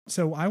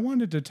So I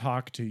wanted to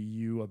talk to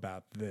you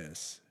about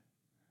this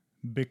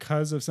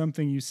because of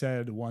something you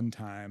said one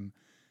time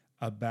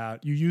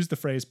about you used the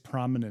phrase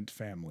prominent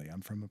family.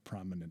 I'm from a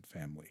prominent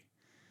family.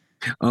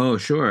 Oh,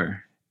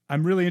 sure.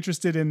 I'm really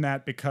interested in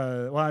that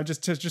because well,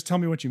 just tell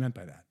me what you meant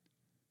by that.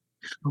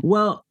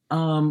 Well,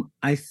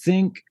 I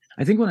think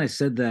when I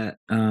said that,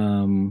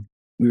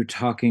 we were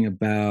talking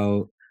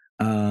about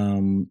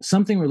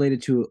something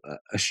related to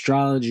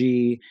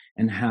astrology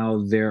and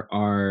how there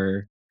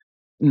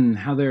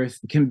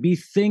can be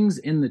things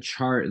in the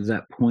chart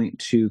that point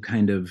to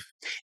kind of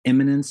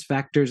eminence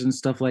factors and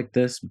stuff like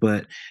this,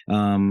 but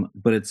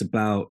it's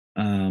about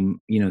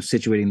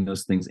situating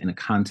those things in a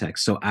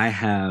context. So I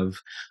have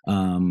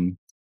um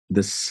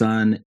the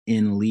sun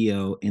in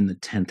Leo in the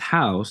 10th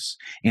house,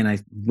 and I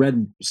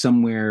read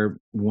somewhere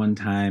one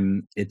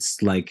time it's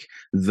like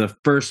the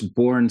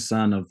firstborn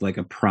son of like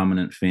a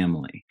prominent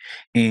family.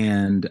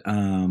 And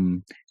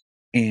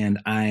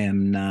I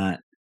am not,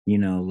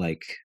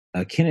 like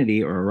a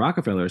Kennedy or a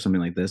Rockefeller or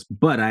something like this,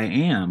 but I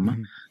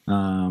am Mhm.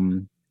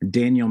 um,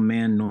 Daniel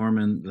Mann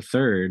Norman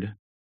III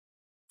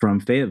from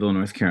Fayetteville,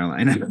 North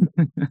Carolina.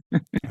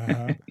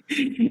 Uh-huh.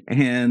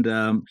 And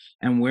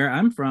where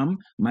I'm from,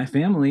 my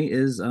family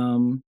is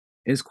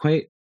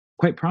quite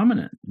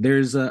prominent.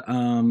 There's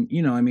I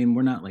mean,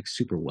 we're not like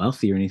super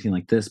wealthy or anything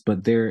like this,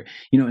 but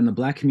in the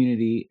Black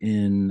community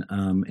in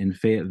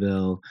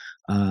Fayetteville,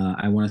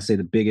 I want to say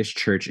the biggest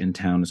church in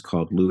town is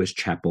called Lewis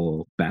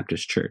Chapel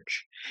Baptist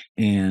Church.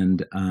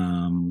 And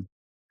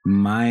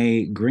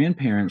my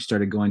grandparents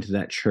started going to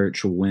that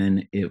church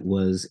when it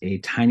was a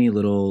tiny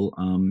little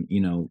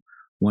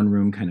one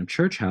room kind of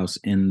church house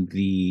in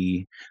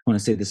the, I want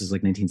to say this is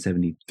like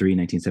 1973,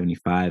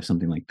 1975,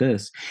 something like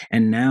this.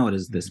 And now it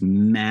is this Mhm.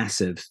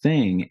 massive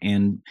thing.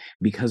 And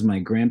because my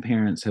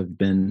grandparents have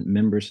been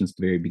members since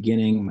the very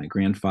beginning, my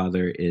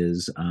grandfather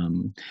is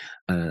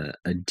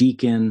a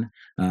deacon.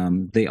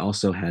 They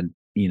also had,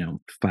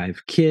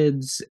 five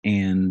kids,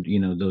 and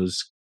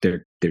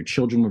their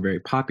children were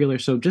very popular.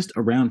 So just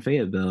around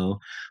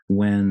Fayetteville,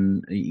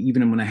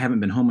 even when I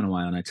haven't been home in a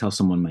while and I tell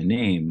someone my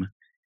name,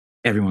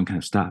 everyone kind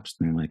of stops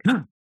and they're like,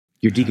 "Huh,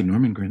 you're Uh-huh. Deacon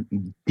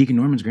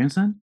Norman's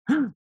grandson?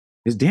 Huh,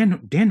 is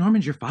Dan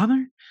Norman's your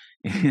father?"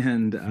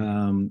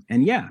 And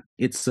yeah,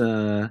 it's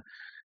a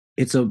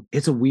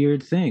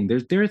weird thing.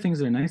 There are things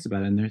that are nice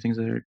about it, and there are things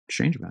that are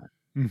strange about it.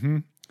 Mm-hmm.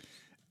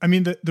 I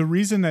mean, the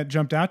reason that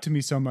jumped out to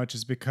me so much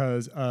is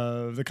because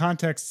the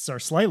contexts are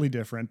slightly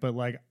different, but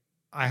like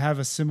I have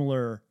a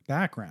similar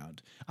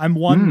background. I'm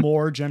one Mm,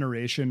 more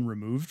generation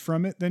removed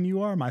from it than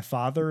you are. My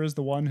father is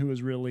the one who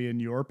is really in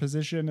your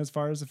position as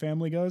far as the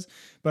family goes.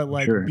 But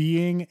like sure.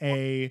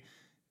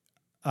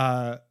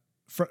 uh,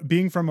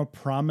 being from a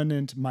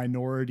prominent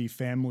minority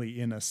family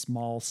in a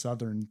small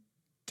southern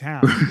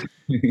town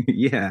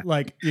Yeah.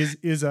 like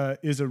is a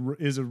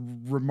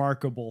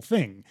remarkable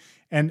thing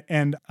and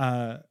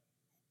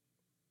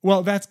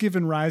well, that's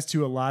given rise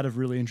to a lot of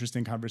really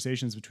interesting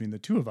conversations between the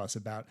two of us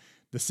about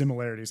the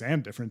similarities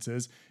and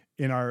differences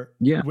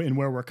Yeah. in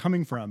where we're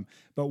coming from.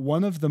 But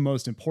one of the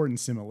most important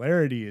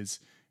similarities,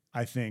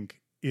 I think,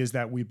 is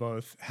that we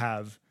both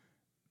have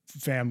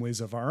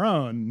families of our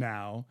own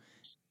now,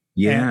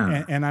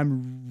 Yeah. and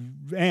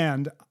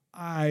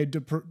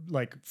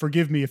like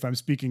forgive me if I'm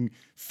speaking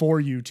for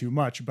you too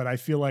much, but I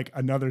feel like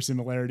another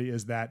similarity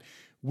is that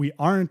we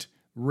aren't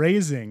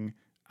raising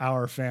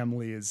our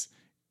families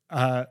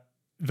uh,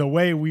 the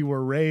way we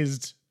were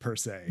raised per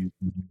se.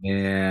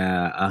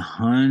 Yeah,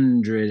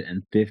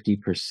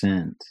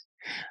 150%.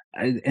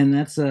 And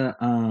that's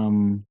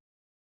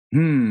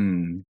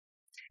hmm.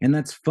 And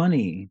that's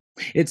funny.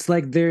 It's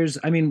like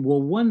I mean,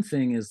 well, one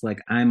thing is like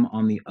I'm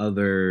on the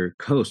other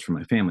coast from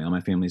my family. All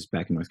my family's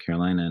back in North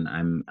Carolina, and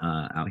I'm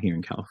out here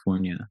in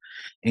California.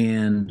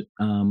 And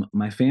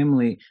my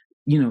family,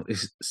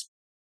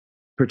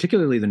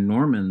 particularly the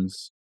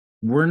Normans,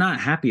 were not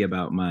happy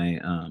about my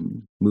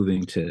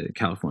moving to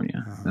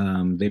California.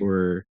 Uh-huh. They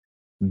were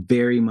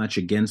very much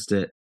against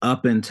it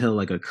up until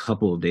like a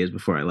couple of days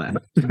before I left.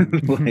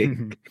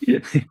 Like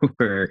they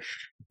were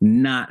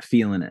not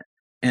feeling it.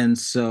 And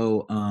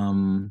so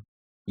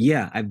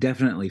yeah, I've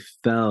definitely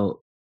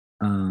felt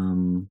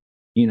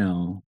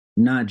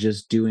not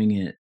just doing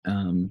it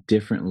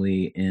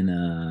differently in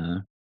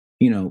a,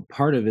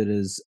 part of it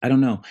is, I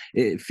don't know,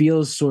 it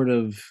feels sort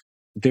of,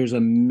 there's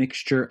a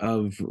mixture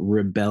of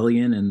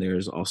rebellion and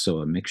there's also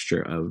a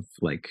mixture of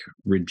like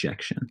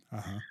rejection,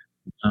 Uh-huh.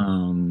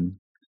 um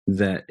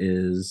that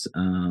is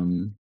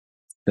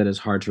that is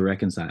hard to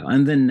reconcile.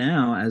 And then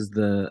now, as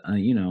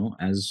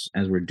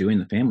as we're doing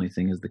the family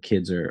thing, as the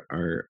kids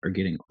are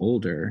getting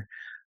older,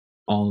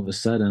 all of a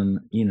sudden,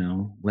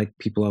 like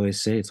people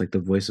always say, it's like the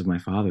voice of my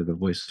father, the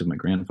voice of my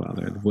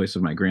grandfather, the Uh-huh. voice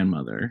of my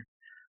grandmother,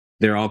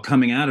 they're all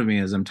coming out of me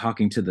as I'm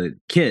talking to the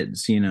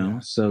kids, Yeah,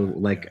 so yeah,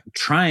 like yeah.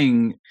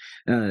 trying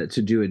to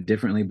do it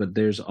differently, but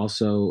there's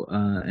also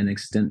an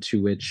extent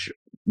to which,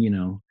 you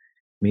know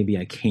maybe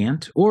I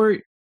can't, or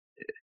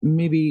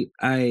maybe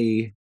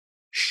I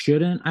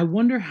shouldn't. I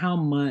wonder how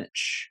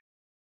much,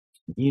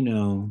 you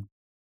know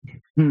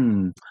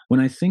When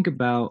I think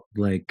about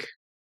like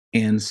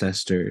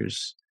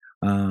ancestors,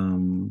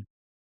 um,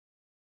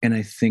 and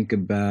I think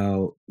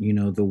about,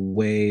 the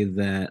way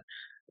that,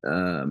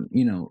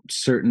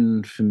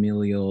 certain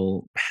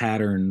familial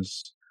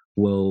patterns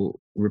will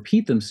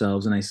repeat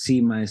themselves, and I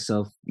see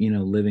myself,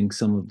 living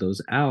some of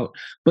those out.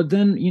 But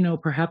then,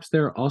 perhaps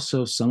there are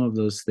also some of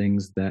those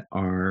things that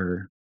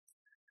are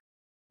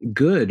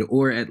good,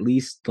 or at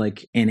least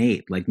like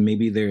innate. Like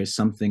maybe there is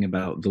something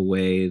about the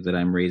way that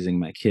I'm raising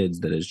my kids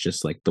that is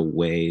just like the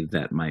way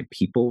that my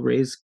people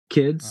raise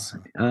kids,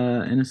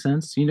 Uh-huh. in a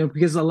sense,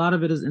 because a lot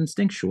of it is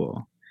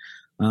instinctual.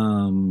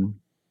 um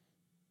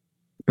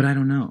but I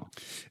don't know.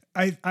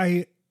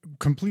 I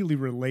completely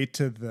relate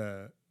to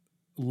the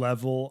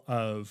level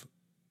of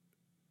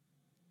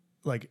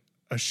like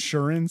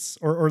assurance,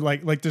 or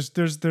like there's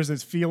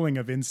this feeling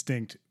of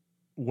instinct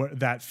what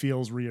that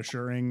feels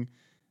reassuring,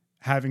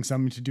 having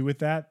something to do with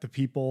that, the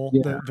people,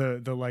 Yeah.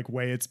 the like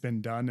way it's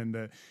been done, and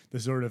the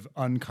sort of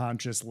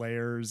unconscious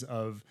layers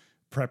of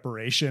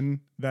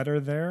preparation that are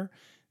there.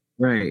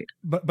 Right.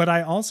 But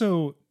I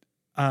also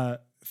uh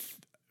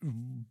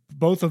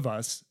both of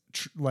us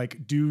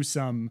like do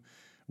some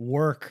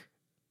work,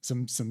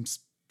 some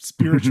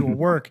spiritual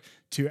work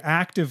to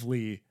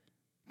actively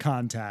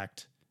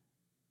contact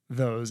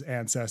those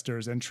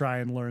ancestors and try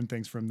and learn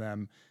things from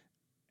them.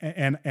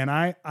 And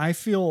I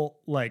feel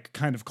like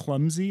kind of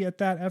clumsy at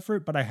that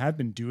effort, but I have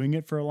been doing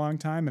it for a long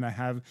time, and I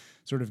have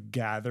sort of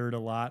gathered a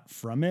lot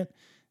from it.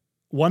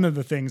 One of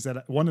the things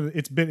that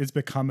it's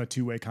become a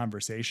two-way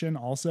conversation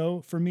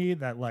also for me,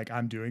 that like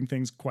I'm doing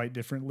things quite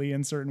differently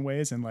in certain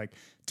ways, and like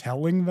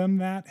telling them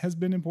that has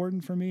been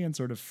important for me, and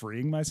sort of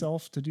freeing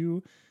myself to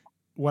do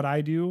what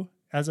I do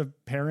as a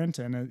parent,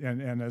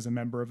 and as a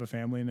member of a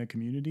family and a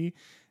community.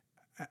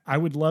 I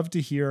would love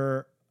to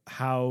hear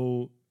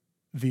how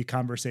the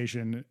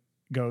conversation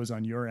goes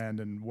on your end,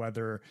 and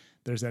whether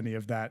there's any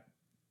of that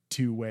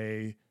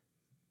two-way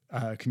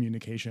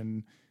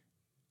communication,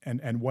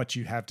 and what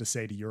you have to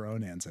say to your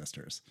own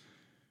ancestors.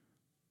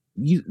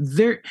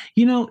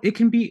 It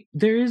can be,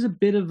 there is a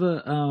bit of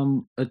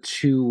a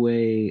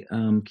two-way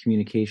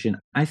communication.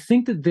 I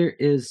think that there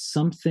is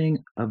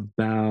something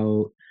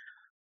about,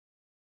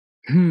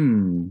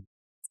 hmm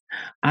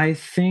I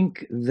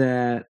think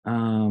that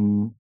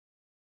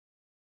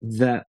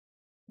that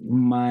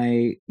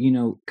my,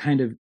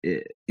 kind of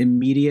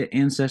immediate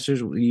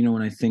ancestors,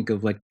 when I think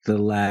of like the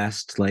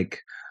last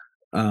like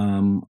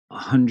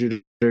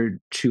 100 or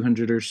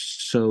 200 or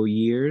so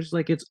years,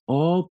 like it's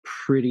all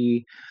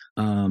pretty,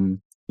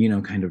 kind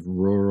of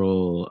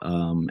rural,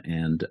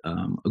 and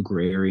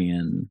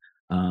agrarian,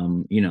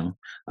 um you know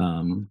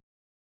um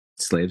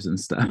slaves and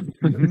stuff.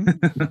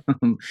 Mm-hmm.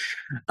 um,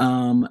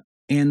 um,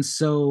 and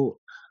so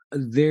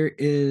there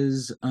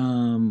is,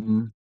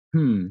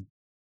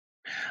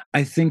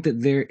 I think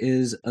that there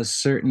is a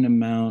certain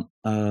amount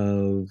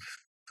of,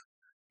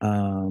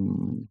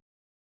 um,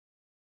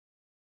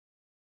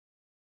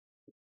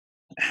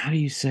 how do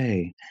you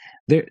say?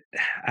 There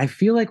I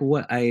feel like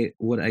what I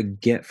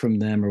get from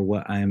them, or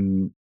what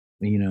I'm,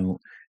 you know,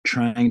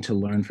 trying to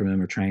learn from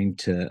them, or trying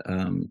to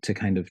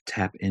kind of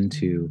tap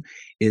into,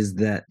 is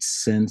that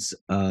sense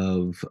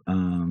of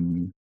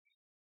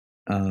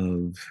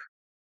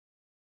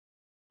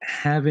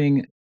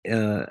having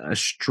a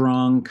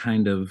strong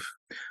kind of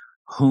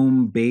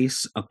home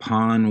base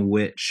upon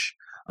which,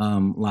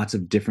 lots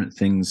of different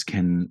things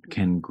can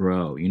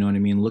grow. You know what I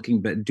mean?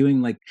 Looking, but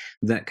doing like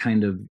that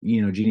kind of,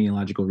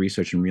 genealogical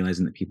research, and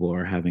realizing that people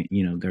are having,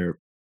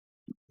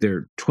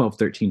 they're 12,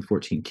 13,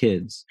 14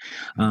 kids.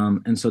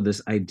 And so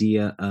this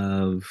idea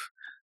of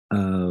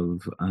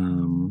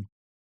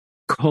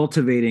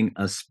cultivating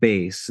a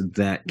space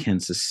that can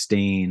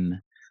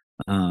sustain,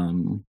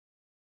 um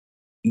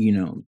you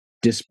know,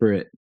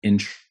 disparate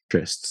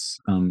interests,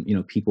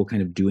 people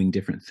kind of doing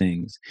different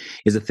things,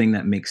 is a thing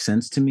that makes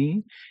sense to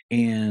me.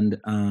 And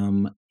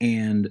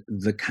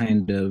the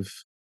kind of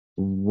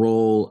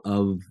role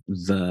of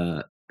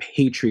the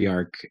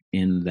patriarch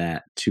in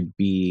that, to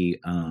be,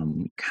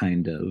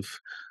 kind of,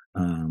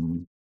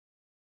 um,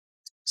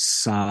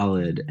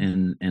 solid,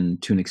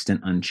 and to an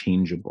extent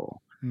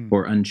unchangeable, Hmm.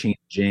 or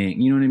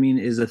unchanging, you know what I mean,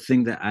 is a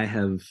thing that I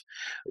have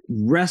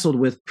wrestled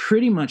with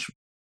pretty much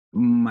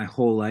my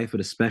whole life,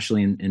 but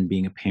especially in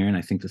being a parent.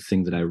 I think the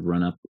thing that I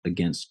run up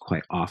against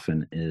quite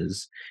often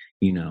is,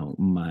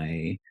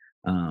 my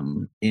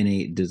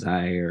innate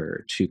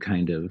desire to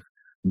kind of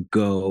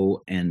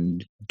go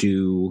and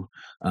do,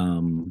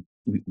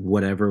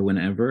 whatever,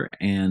 whenever,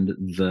 and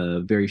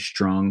the very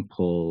strong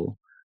pull,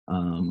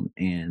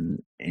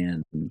 and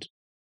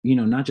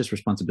not just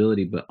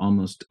responsibility, but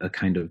almost a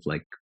kind of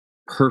like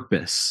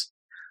purpose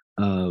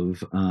of,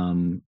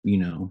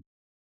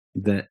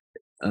 that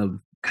of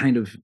kind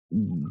of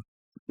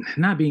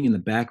not being in the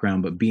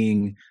background, but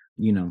being,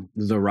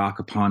 the rock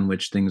upon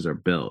which things are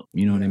built.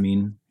 You know what I Yeah.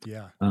 mean?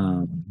 Yeah.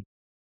 Um,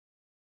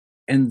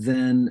 and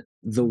then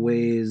the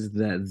ways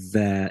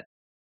that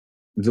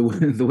the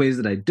ways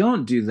that I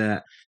don't do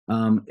that,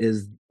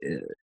 is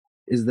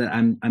that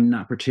I'm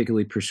not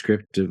particularly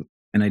prescriptive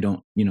and I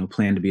don't, you know,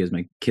 plan to be as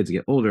my kids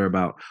get older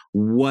about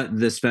what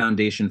this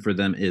foundation for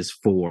them is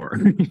for.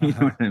 You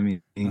know Uh-huh. what I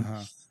mean?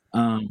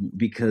 Uh-huh.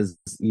 Because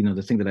you know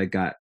the thing that I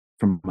got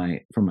from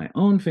my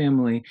own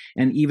family,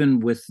 and even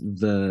with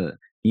the,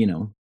 you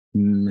know,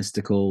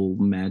 mystical,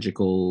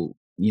 magical,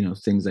 you know,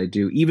 things I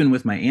do, even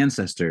with my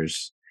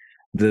ancestors,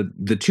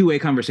 the two-way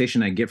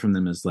conversation I get from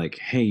them is like,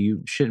 "Hey,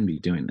 you shouldn't be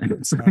doing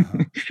this,"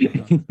 Uh-huh.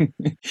 Uh-huh.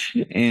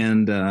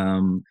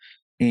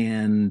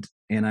 and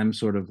and I'm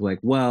sort of like,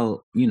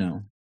 well, you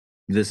know,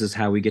 this is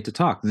how we get to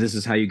talk. This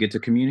is how you get to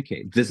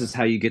communicate. This Yeah. is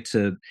how you get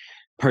to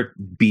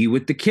be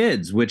with the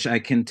kids, which I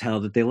can tell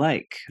that they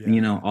like,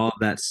 you know, Yeah. all of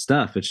that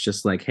stuff. It's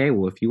just like, hey,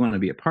 well, if you want to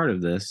be a part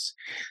of this,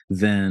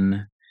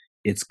 then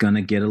it's going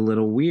to get a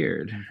little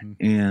weird.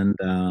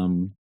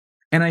 Mm-hmm.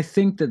 And I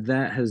think that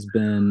that has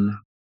been,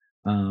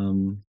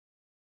 um,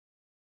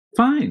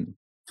 fine,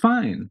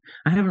 fine.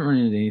 I haven't run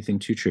into anything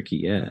too tricky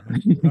yet.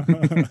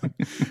 Uh-huh.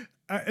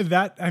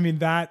 That, I mean,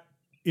 that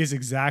is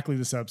exactly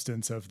the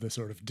substance of the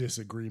sort of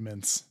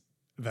disagreements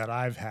that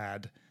I've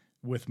had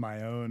with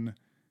my own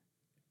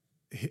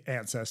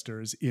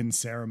ancestors in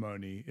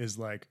ceremony. Is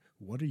like,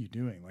 what are you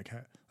doing? Like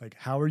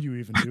how are you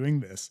even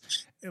doing this?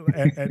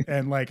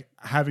 And like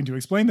having to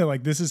explain that,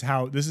 like, this is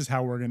how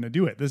we're going to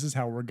do it. This is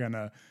how we're going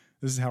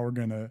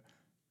to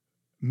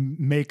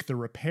make the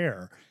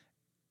repair.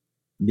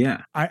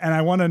 Yeah.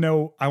 I want to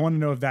know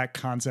if that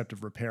concept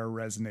of repair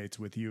resonates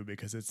with you,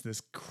 because it's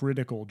this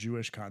critical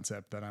Jewish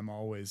concept that I'm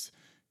always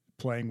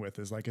playing with.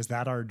 Is like, is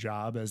that our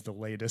job as the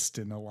latest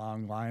in a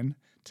long line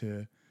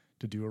to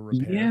do a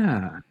repair?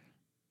 Yeah.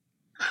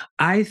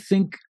 I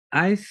think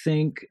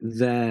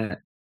that,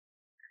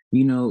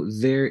 you know,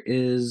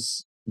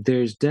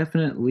 there's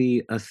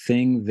definitely a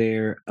thing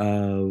there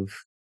of,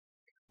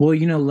 well,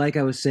 you know, like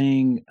I was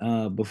saying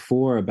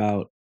before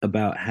about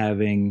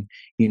having,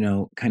 you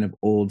know, kind of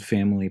old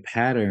family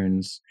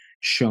patterns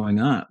showing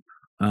up.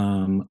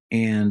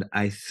 And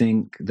I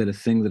think that a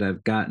thing that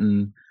I've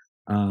gotten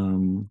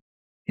um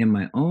in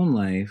my own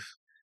life,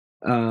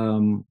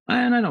 and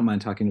I don't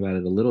mind talking about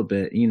it a little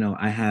bit. You know,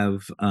 I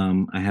have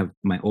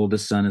my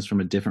oldest son is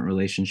from a different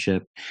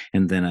relationship,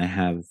 and then I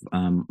have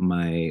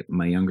my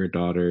younger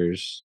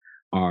daughters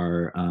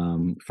are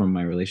from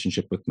my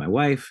relationship with my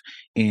wife,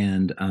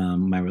 and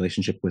my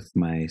relationship with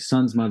my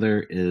son's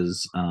mother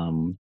is,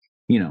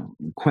 you know,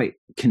 quite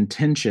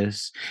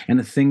contentious. And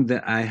the thing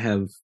that I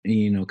have,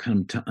 you know,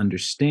 come to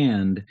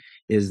understand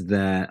is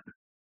that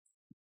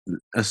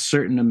a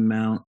certain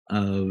amount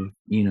of,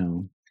 you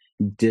know,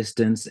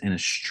 distance and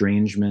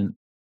estrangement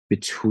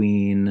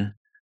between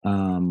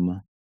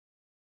um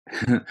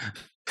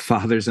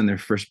fathers and their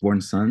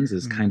firstborn sons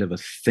is kind Mm, of a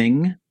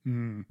thing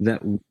mm,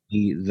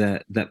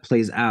 that that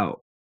plays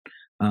out.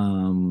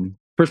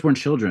 Firstborn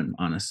children,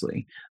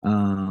 honestly,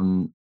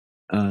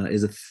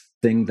 is a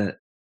thing that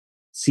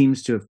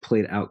seems to have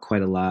played out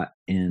quite a lot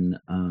in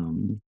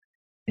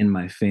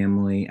my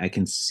family. I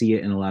can see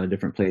it in a lot of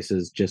different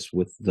places just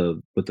with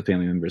the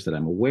family members that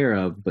I'm aware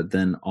of, but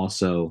then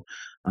also,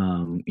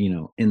 you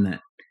know, in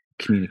that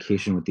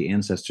communication with the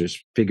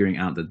ancestors, figuring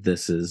out that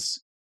this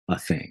is a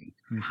thing.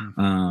 mhm,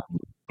 Um,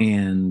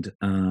 and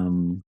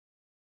um,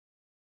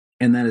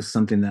 and that is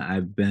something that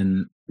I've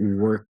been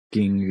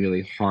working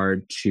really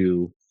hard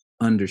to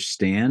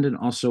understand, and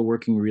also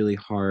working really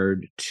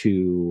hard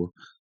to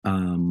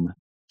um,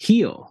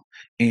 heal.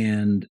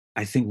 And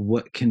I think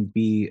what can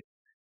be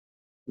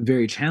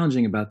very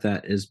challenging about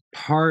that is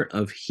part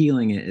of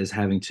healing it is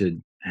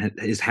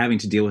is having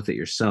to deal with it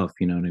yourself.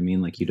 You know what I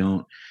mean? Like,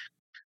 yeah.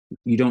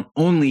 you don't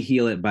only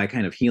heal it by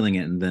kind of healing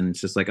it and then it's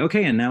just like,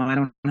 okay, and now I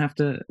don't have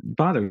to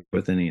bother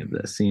with any of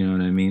Mhm, this. You know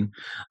what I mean?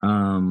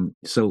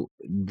 So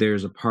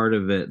there's a part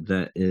of it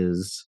that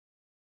is,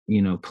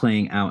 you know,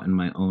 playing out in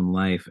my own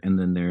life, and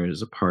then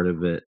there's a part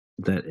of it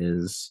that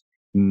is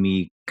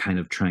me kind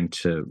of trying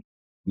to,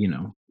 you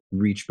know,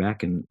 reach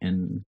back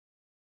and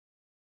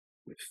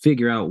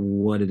figure out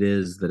what it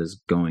is that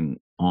is going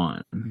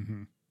on.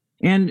 mhm,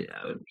 And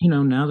you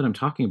know, now that I'm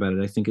talking about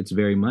it, I think it's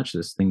very much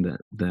this thing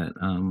that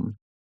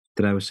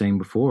I was saying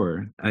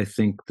before. I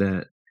think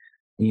that,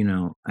 you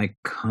know, I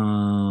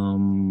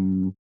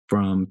come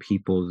from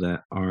people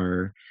that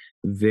are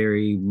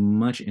very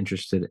much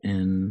interested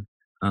in,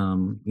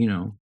 you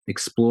know,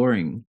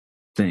 exploring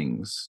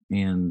things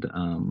and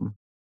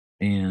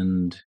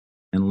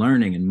and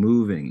learning and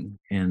moving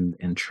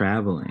and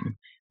traveling,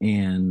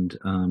 and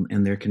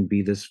there can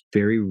be this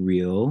very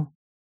real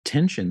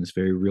tension, this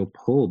very real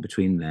pull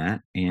between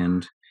that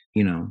and,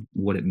 you know,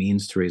 what it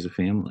means to raise a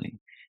family,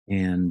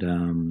 and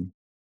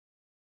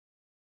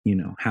you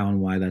know, how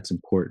and why that's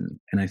important.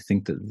 And I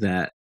think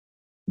that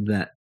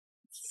that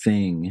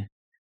thing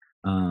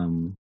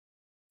um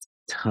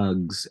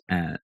tugs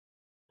at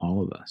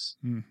all of us.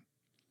 mm.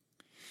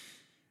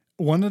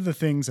 One of the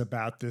things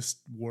about this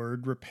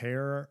word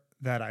repair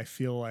that I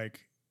feel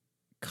like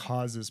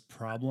causes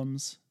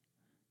problems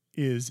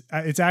is,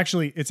 it's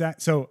actually,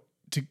 so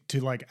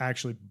to like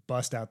actually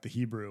bust out the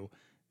Hebrew,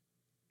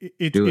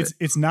 Do it.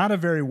 it's not a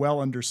very well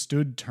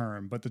understood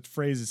term, but the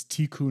phrase is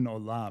tikkun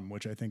olam,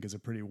 which I think is a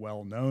pretty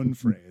well known Mhm.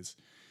 phrase.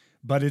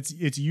 But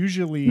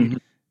Mhm.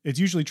 it's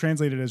usually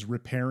translated as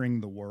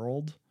repairing the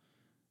world,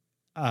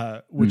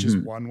 which is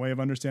Mhm. one way of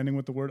understanding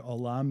what the word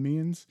olam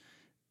means.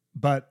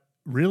 But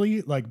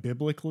really, like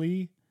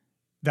biblically,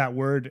 that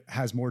word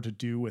has more to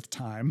do with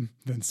time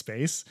than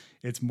space.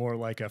 It's more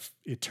like a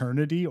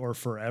eternity or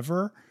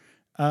forever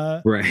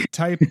uh, Right.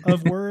 type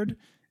of word.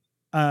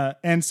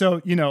 And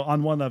so, you know,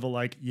 on one level,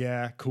 like,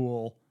 yeah,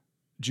 cool.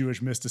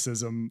 Jewish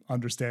mysticism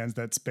understands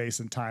that space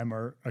and time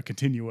are a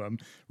continuum,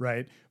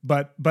 right?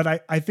 But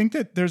I think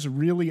that there's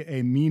really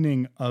a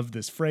meaning of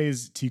this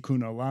phrase tikkun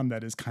olam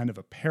that is kind of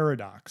a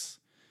paradox,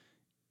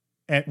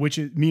 and which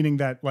is meaning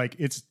that like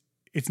it's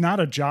not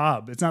a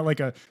job. It's not like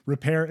a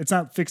repair. It's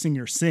not fixing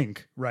your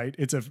sink, right?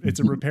 It's a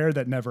Mhm. repair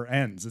that never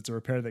ends. It's a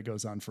repair that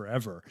goes on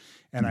forever.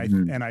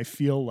 Mhm. And I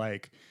feel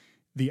like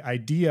the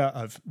idea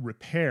of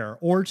repair,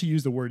 or to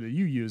use the word that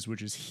you use,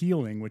 which is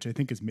healing, which I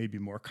think is maybe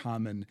more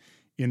common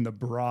in the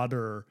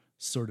broader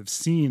sort of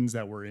scenes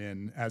that we're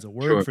in as a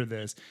word Sure. for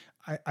this,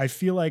 I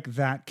feel like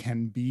that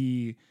can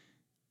be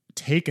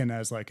taken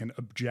as like an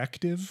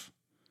objective,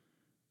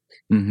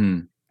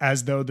 Mhm.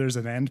 as though there's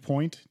an end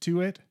point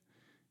to it,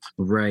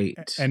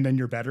 Right. and then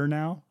you're better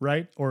now,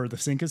 right? Or the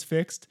sink is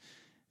fixed.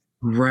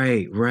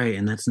 Right, right,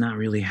 and that's not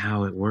really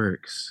how it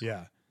works.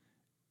 Yeah.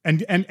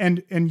 And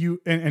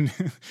you and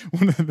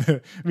one of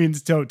the I mean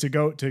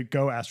to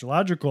go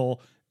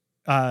astrological,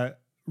 uh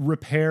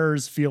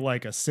repairs feel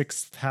like a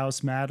sixth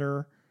house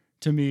matter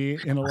to me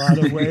in a lot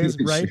of ways,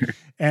 right? Sure.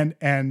 And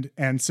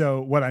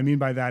so what I mean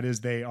by that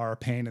is they are a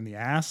pain in the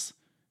ass.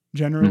 Mhm.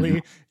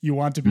 Generally, you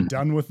want to be Mhm.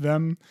 done with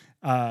them,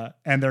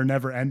 and they're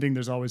never ending.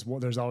 There's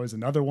always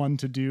another one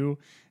to do,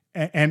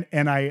 and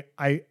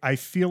I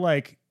feel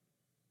like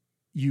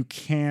you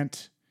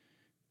can't.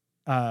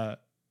 Uh,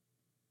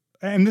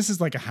 and this is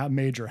like a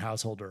major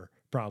householder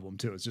problem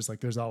too. It's just like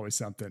there's always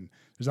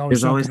There's always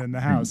something in the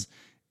something. house,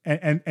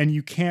 and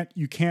you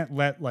can't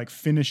let like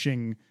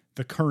finishing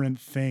the current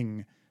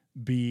thing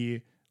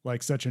be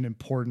like such an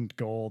important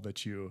goal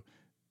that you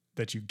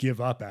give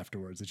up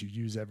afterwards, that you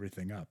use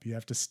everything up. You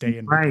have to stay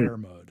in Right, repair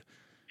mode.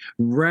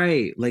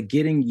 right, like,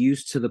 getting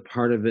used to the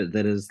part of it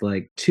that is,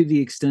 like, to the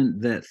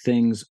extent that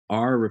things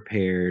are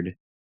repaired.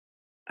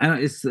 I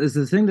don't it's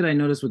the thing that I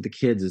notice with the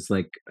kids is,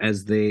 like,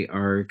 as they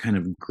are kind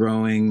of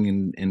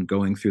growing and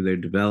going through their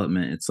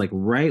development, it's, like,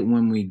 right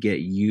when we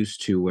get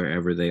used to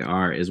wherever they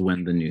are is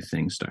when the new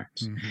thing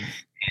starts. Mm-hmm.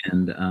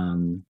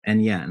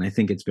 And yeah, and I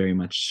think it's very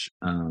much,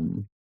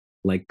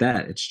 like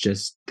that. It's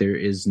just there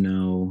is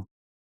no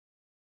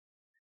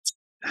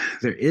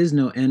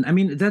end. I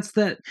mean, that's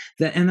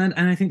and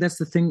I think that's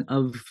the thing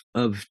of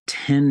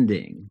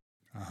tending,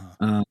 Uh-huh.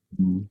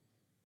 um,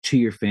 to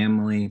your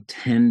family,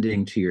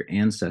 tending to your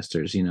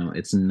ancestors,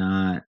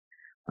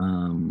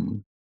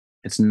 um,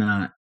 it's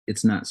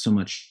not so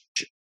much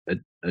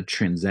a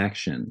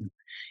transaction.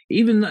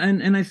 Even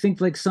and I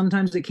think, like,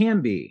 sometimes it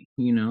can be,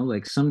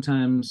 like,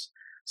 sometimes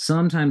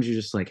you're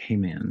just like, "Hey,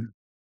 man,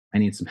 I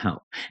need some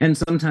help." And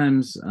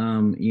sometimes,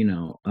 and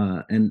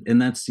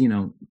that's,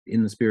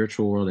 in the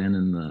spiritual world and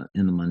in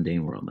the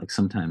mundane world. Like,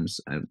 sometimes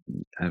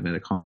I've got to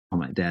call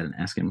my dad and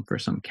ask him for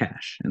some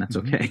cash, and that's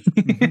Mm-hmm. okay.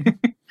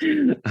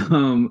 Mm-hmm.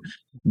 um,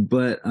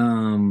 but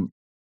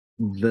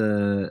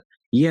the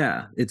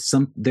yeah,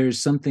 there's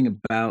something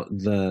about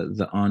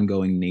the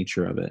ongoing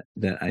nature of it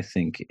that I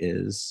think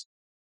is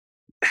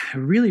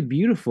really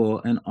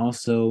beautiful, and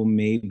also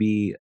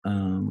maybe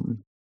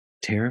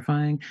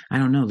terrifying. I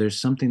don't know,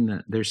 there's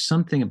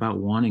something about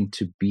wanting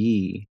to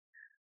be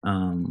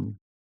um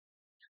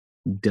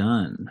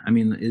done. I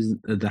mean, is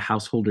the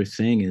householder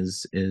thing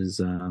is is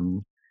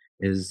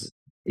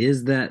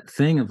that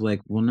thing of,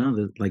 like, well,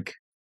 no, like,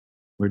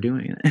 we're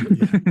doing Yeah.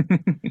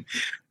 it.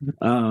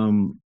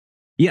 um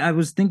yeah, I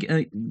was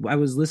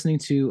listening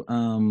to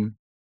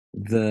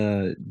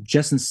the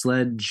Justin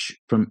Sledge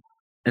from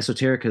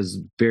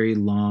Esoterica's very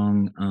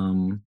long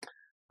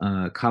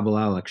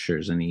Kabbalah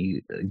lectures, and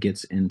he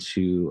gets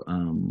into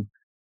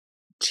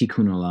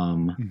Tikkun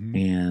Olam, Mm-hmm.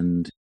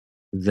 and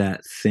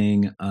that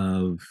thing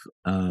of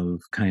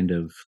kind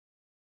of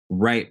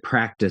right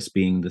practice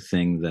being the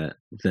thing that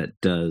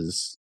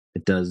does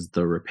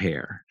the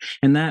repair.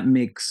 And that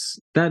makes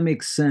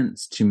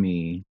sense to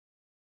me.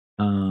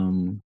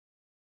 um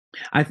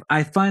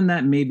I find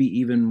that maybe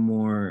even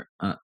more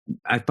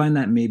I find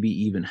that maybe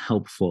even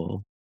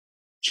helpful,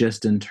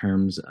 just in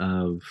terms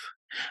of,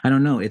 I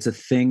don't know, it's a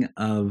thing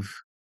of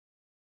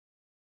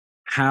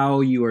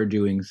how you are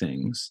doing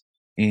things,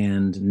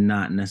 and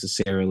not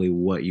necessarily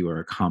what you are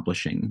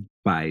accomplishing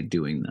by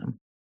doing them,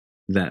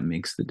 that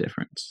makes the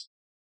difference.